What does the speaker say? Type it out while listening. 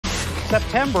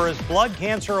September is Blood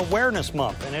Cancer Awareness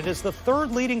Month, and it is the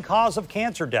third leading cause of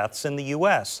cancer deaths in the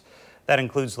U.S. That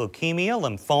includes leukemia,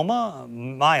 lymphoma,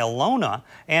 myeloma,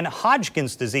 and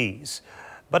Hodgkin's disease.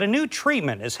 But a new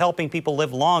treatment is helping people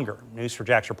live longer.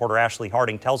 News4JAX reporter Ashley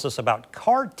Harding tells us about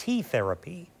CAR-T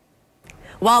therapy.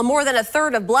 While more than a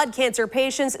third of blood cancer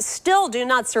patients still do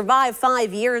not survive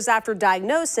 5 years after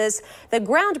diagnosis, the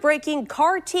groundbreaking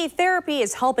CAR-T therapy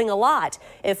is helping a lot.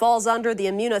 It falls under the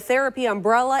immunotherapy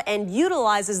umbrella and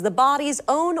utilizes the body's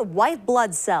own white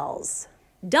blood cells.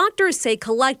 Doctors say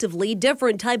collectively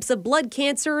different types of blood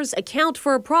cancers account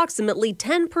for approximately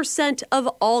 10% of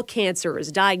all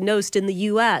cancers diagnosed in the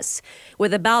U.S.,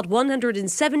 with about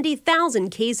 170,000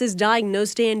 cases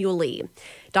diagnosed annually.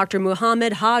 Dr.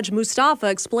 Muhammad Haj Mustafa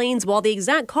explains while the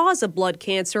exact cause of blood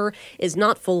cancer is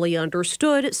not fully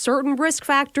understood, certain risk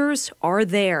factors are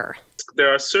there.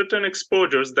 There are certain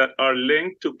exposures that are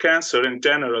linked to cancer in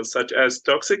general, such as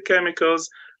toxic chemicals,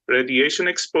 radiation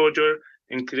exposure,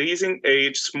 increasing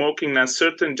age, smoking, and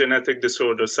certain genetic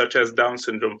disorders, such as Down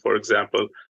syndrome, for example.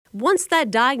 Once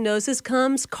that diagnosis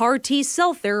comes, CAR-T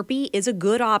cell therapy is a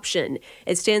good option.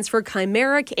 It stands for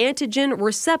chimeric antigen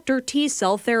receptor T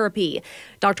cell therapy.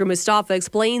 Dr. Mustafa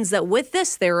explains that with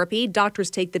this therapy, doctors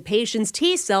take the patient's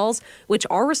T cells, which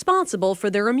are responsible for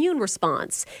their immune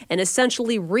response, and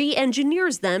essentially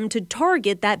re-engineers them to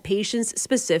target that patient's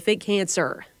specific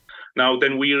cancer. Now,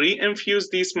 then we re-infuse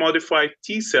these modified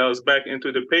T cells back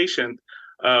into the patient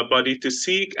body to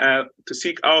seek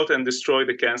out and destroy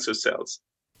the cancer cells.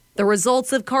 The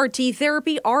results of CAR-T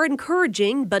therapy are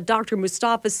encouraging, but Dr.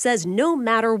 Mustafa says no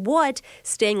matter what,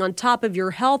 staying on top of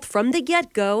your health from the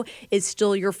get-go is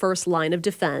still your first line of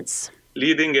defense.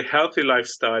 Leading a healthy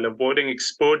lifestyle, avoiding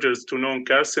exposures to known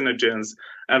carcinogens,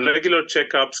 and regular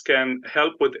checkups can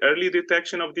help with early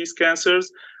detection of these cancers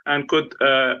and could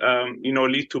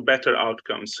lead to better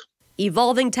outcomes.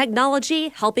 Evolving technology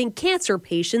helping cancer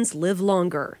patients live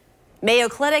longer. Mayo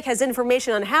Clinic has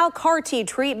information on how CAR-T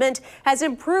treatment has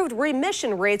improved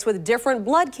remission rates with different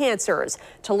blood cancers.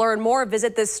 To learn more,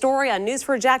 visit this story on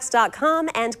news4jax.com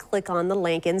and click on the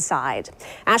link inside.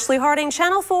 Ashley Harding,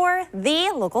 Channel 4,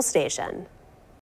 the local station.